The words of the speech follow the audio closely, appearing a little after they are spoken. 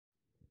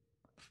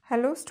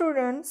Hello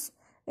students,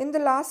 in the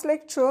last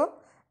lecture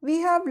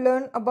we have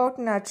learned about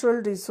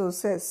natural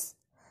resources.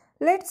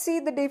 Let's see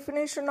the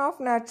definition of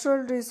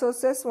natural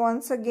resources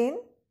once again.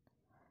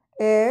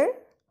 Air,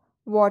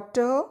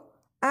 water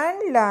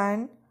and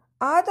land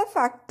are the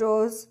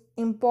factors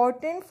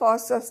important for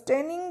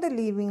sustaining the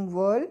living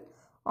world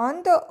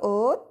on the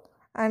earth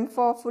and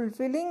for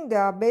fulfilling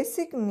their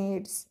basic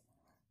needs.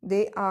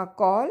 They are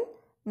called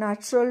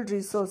natural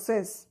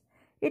resources.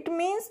 It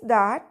means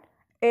that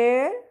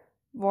air,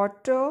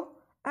 water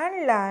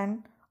and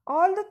land,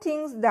 all the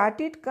things that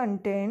it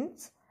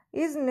contains,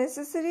 is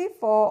necessary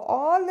for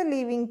all the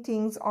living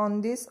things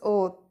on this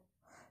earth.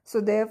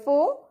 So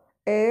therefore,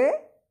 air,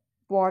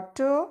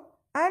 water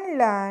and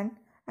land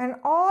and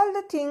all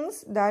the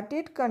things that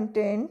it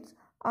contains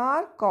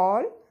are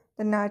called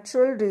the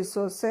natural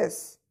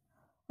resources.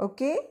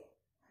 Okay?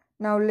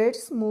 Now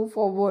let's move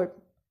forward.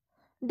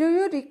 Do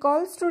you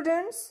recall,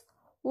 students,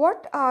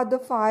 what are the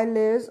 5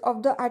 layers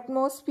of the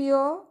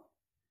atmosphere?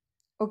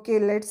 Okay,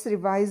 let's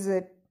revise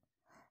it.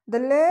 The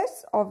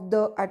layers of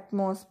the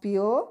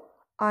atmosphere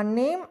are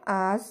named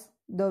as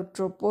the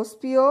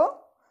troposphere,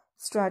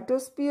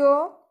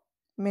 stratosphere,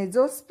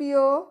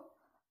 mesosphere,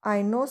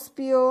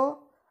 ionosphere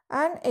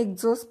and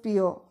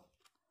exosphere.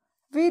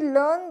 We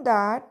learned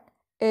that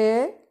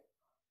air,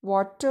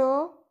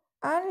 water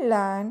and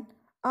land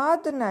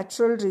are the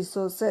natural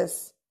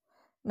resources.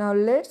 Now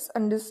let's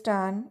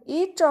understand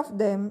each of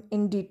them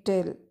in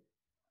detail.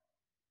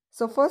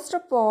 So first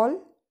of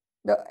all,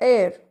 the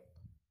air.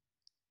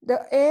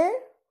 The air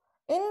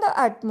in the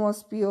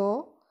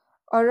atmosphere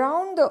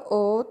around the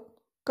earth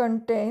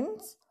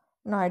contains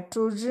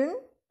nitrogen,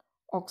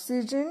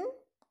 oxygen,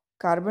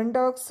 carbon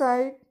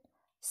dioxide,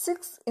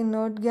 6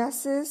 inert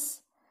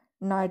gases,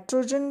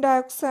 nitrogen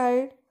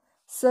dioxide,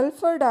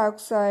 sulfur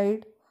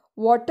dioxide,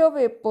 water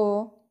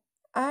vapor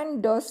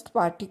and dust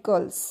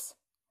particles.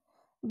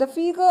 The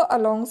figure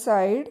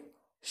alongside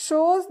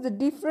shows the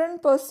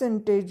different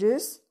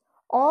percentages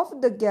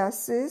of the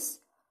gases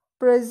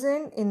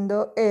present in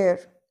the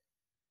air.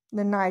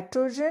 The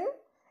nitrogen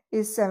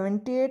is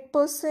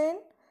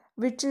 78%,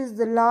 which is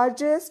the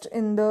largest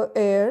in the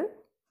air.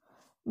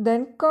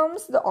 Then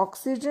comes the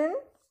oxygen.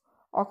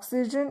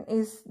 Oxygen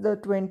is the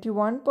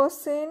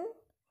 21%.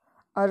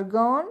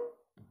 Argon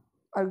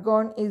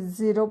is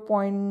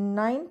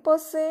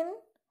 0.9%.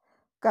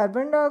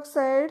 Carbon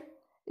dioxide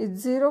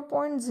is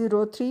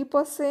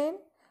 0.03%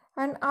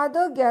 and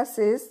other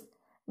gases,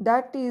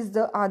 that is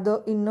the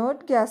other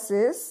inert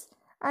gases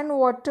and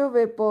water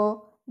vapor,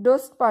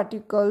 dust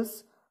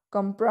particles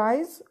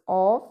comprise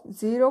of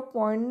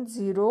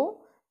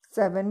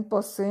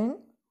 0.07%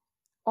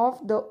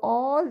 of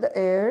all the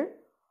air,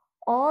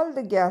 all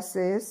the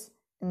gases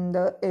in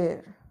the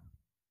air.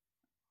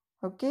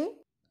 Okay?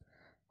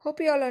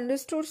 Hope you all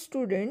understood,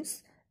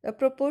 students, the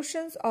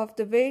proportions of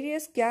the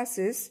various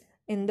gases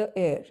in the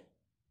air.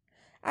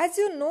 As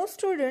you know,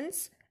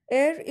 students,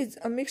 air is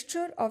a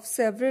mixture of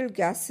several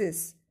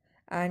gases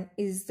and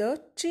is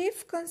the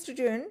chief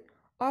constituent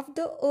of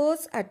the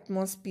Earth's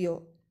atmosphere.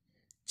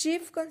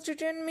 Chief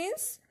constituent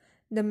means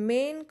the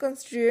main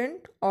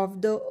constituent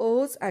of the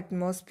Earth's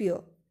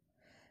atmosphere.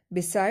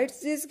 Besides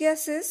these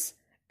gases,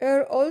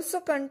 air also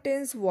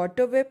contains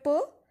water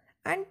vapor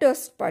and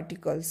dust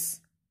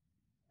particles.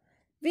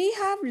 We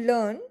have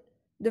learned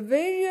the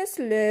various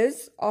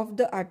layers of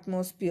the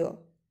atmosphere.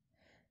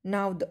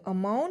 Now the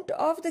amount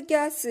of the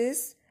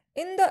gases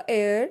in the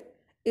air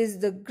is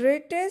the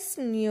greatest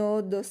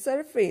near the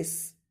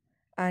surface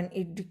and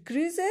it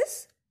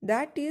decreases,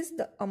 that is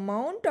the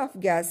amount of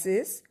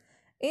gases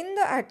in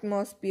the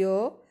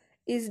atmosphere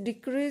is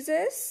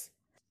decreases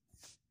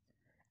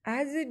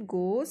as it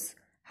goes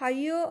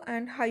higher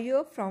and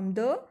higher from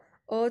the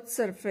earth's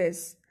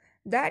surface.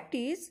 That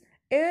is,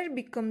 air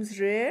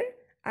becomes rare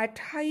at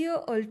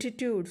higher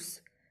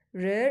altitudes.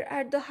 Rare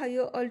at the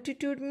higher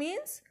altitude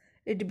means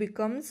it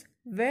becomes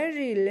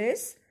very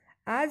less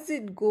as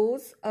it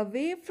goes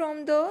away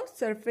from the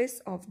surface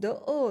of the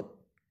earth.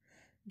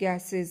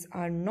 Gases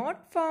are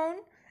not found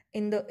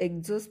in the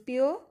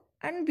exosphere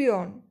and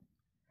beyond.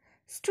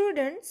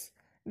 Students,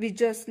 we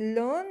just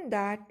learned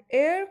that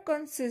air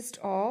consists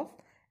of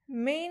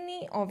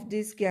many of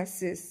these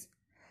gases.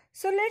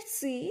 So let's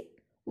see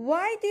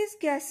why these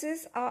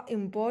gases are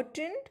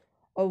important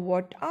or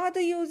what are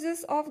the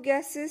uses of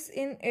gases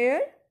in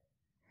air.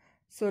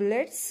 So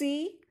let's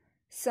see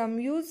some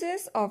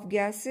uses of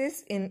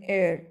gases in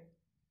air.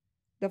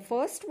 The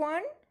first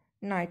one,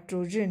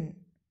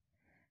 nitrogen.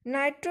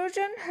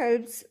 Nitrogen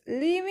helps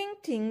living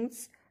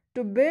things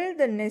to build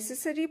the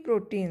necessary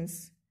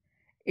proteins.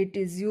 It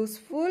is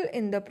useful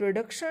in the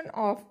production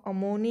of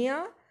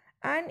ammonia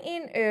and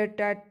in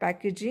airtight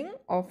packaging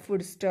of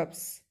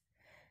foodstuffs.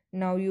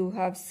 Now you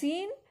have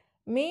seen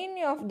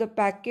many of the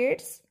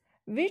packets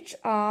which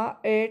are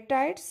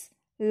airtights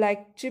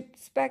like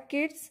chips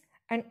packets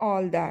and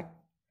all that.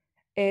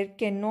 Air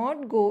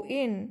cannot go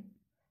in.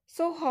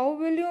 So how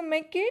will you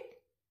make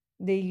it?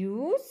 They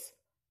use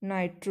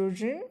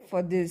nitrogen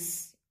for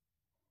this.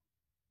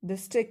 The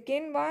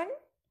second one,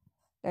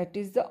 that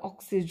is the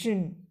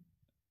oxygen.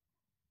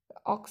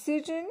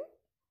 Oxygen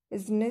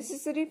is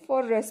necessary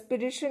for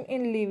respiration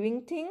in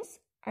living things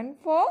and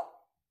for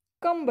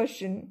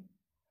combustion.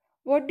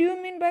 What do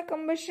you mean by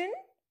combustion?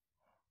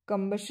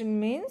 Combustion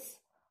means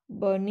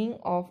burning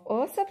of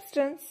a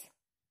substance.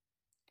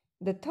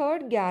 The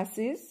third gas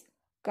is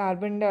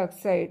carbon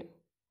dioxide.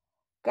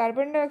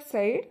 Carbon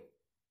dioxide,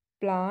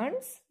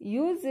 plants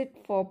use it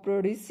for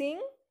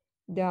producing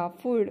their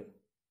food,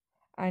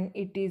 and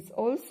it is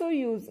also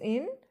used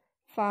in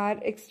fire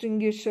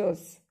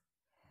extinguishers.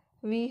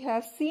 We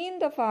have seen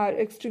the fire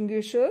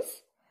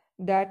extinguishers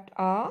that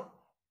are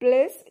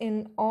placed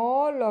in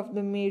all of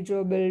the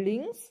major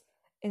buildings,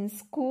 in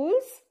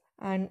schools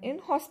and in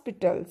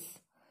hospitals.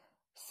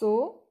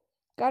 So,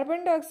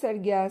 carbon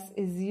dioxide gas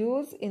is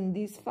used in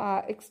these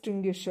fire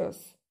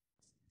extinguishers.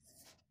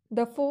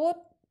 The fourth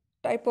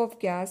type of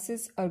gas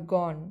is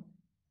argon.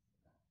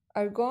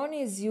 Argon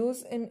is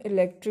used in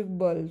electric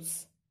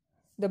bulbs.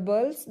 The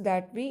bulbs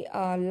that we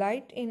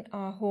light in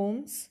our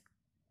homes,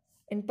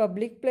 in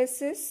public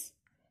places.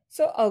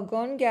 So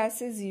argon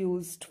gas is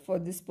used for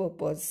this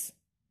purpose.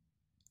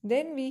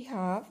 Then we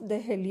have the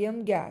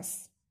helium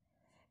gas.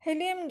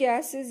 Helium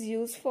gas is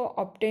used for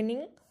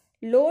obtaining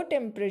low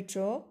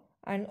temperature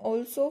and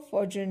also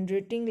for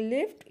generating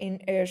lift in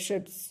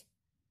airships.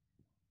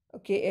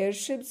 Okay,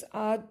 airships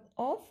are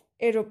of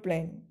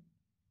aeroplane.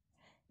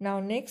 Now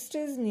next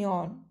is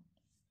neon.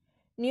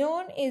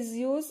 Neon is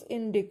used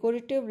in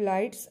decorative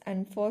lights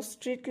and for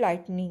street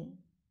lighting.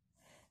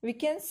 We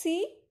can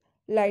see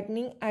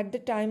lightning at the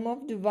time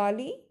of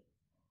Diwali,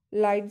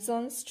 lights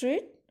on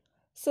street,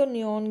 so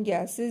neon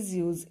gas is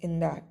used in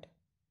that.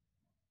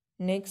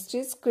 Next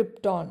is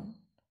krypton.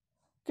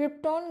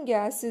 Krypton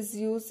gas is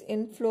used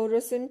in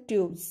fluorescent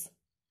tubes,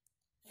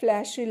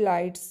 flashy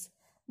lights,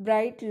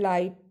 bright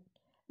light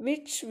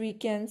which we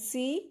can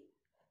see,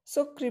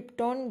 so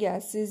krypton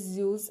gas is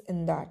used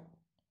in that.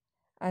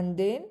 And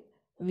then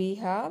we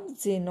have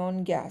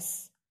xenon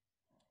gas.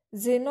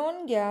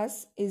 Xenon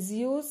gas is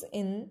used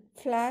in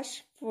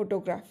flash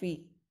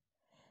photography.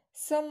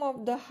 Some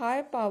of the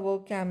high power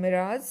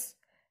cameras,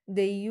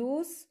 they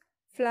use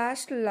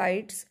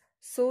flashlights,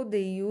 so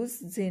they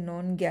use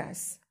xenon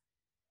gas.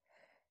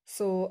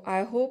 So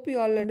I hope you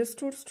all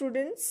understood,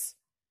 students,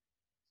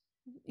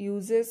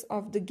 uses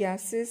of the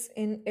gases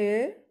in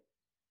air.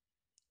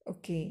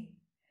 Okay,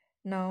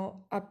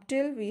 now up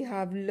till we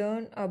have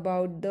learned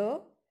about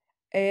the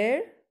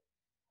air,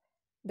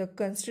 the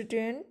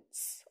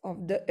constituents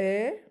of the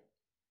air,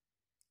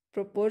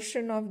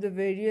 proportion of the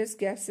various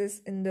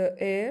gases in the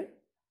air,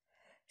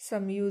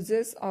 some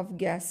uses of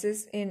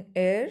gases in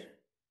air.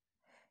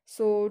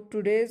 So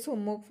today's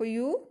homework for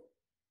you,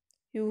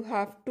 you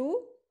have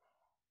to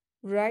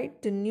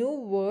write the new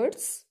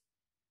words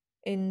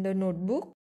in the notebook